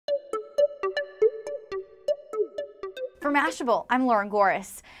For Mashable, I'm Lauren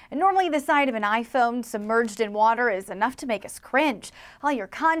Goris. And normally the sight of an iPhone submerged in water is enough to make us cringe. All your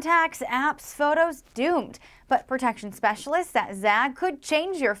contacts, apps, photos, doomed. But protection specialists at HzO could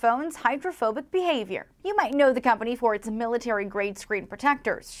change your phone's hydrophobic behavior. You might know the company for its military-grade screen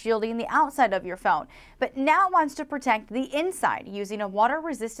protectors, shielding the outside of your phone. But now it wants to protect the inside using a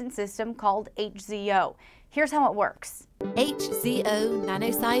water-resistant system called HzO. Here's how it works. HzO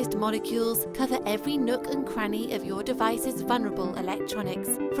nano-sized molecules cover every nook and cranny of your device's vulnerable electronics,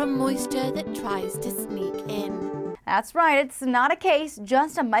 from moisture that tries to sneak in. That's right, it's not a case,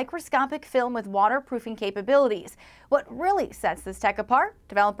 just a microscopic film with waterproofing capabilities. What really sets this tech apart?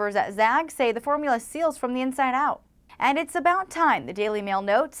 Developers at HzO say the formula seals from the inside out. And it's about time, the Daily Mail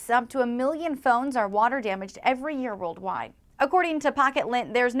notes, up to 1 million phones are water damaged every year worldwide. According to Pocket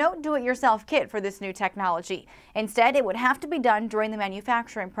Lint, there's no do-it-yourself kit for this new technology. Instead, it would have to be done during the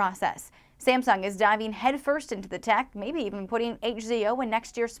manufacturing process. Samsung is diving headfirst into the tech, maybe even putting HzO in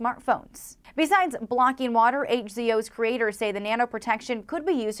next year's smartphones. Besides blocking water, HzO's creators say the nano protection could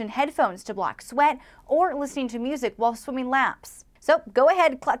be used in headphones to block sweat or listening to music while swimming laps. So go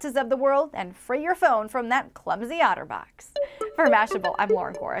ahead, klutzes of the world, and free your phone from that clumsy OtterBox. For Mashable, I'm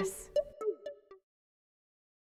Lauren Goris.